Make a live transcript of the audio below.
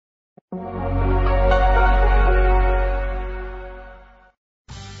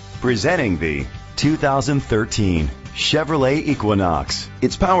Presenting the 2013 Chevrolet Equinox.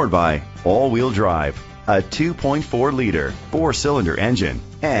 It's powered by all-wheel drive, a 2.4-liter four-cylinder engine,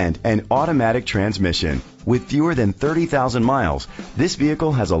 and an automatic transmission. With fewer than 30,000 miles, this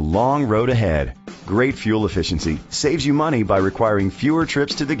vehicle has a long road ahead. Great fuel efficiency saves you money by requiring fewer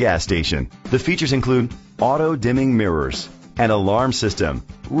trips to the gas station. The features include auto-dimming mirrors, an alarm system,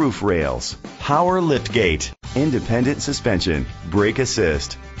 roof rails, power liftgate, independent suspension, brake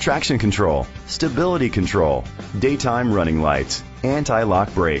assist, traction control, stability control, daytime running lights,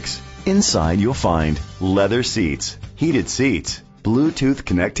 anti-lock brakes. Inside you'll find leather seats, heated seats, Bluetooth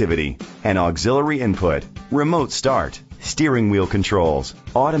connectivity, an auxiliary input, remote start, steering wheel controls,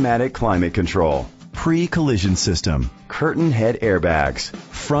 automatic climate control, pre-collision system, curtain head airbags,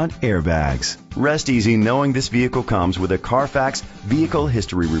 front airbags. Rest easy knowing this vehicle comes with a Carfax Vehicle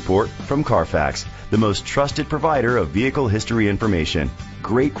History Report from Carfax, the most trusted provider of vehicle history information.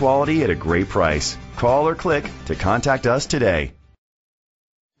 Great quality at a great price. Call or click to contact us today.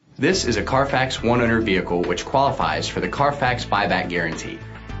 This is a Carfax one-owner vehicle which qualifies for the Carfax buyback guarantee.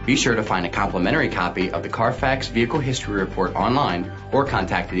 Be sure to find a complimentary copy of the Carfax Vehicle History Report online or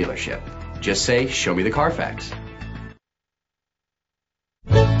contact the dealership. Just say, "Show me the Carfax."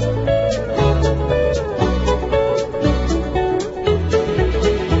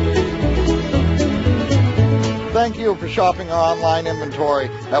 Thank you for shopping our online inventory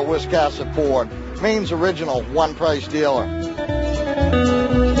at Wiscasset Ford, Maine's original one-price dealer.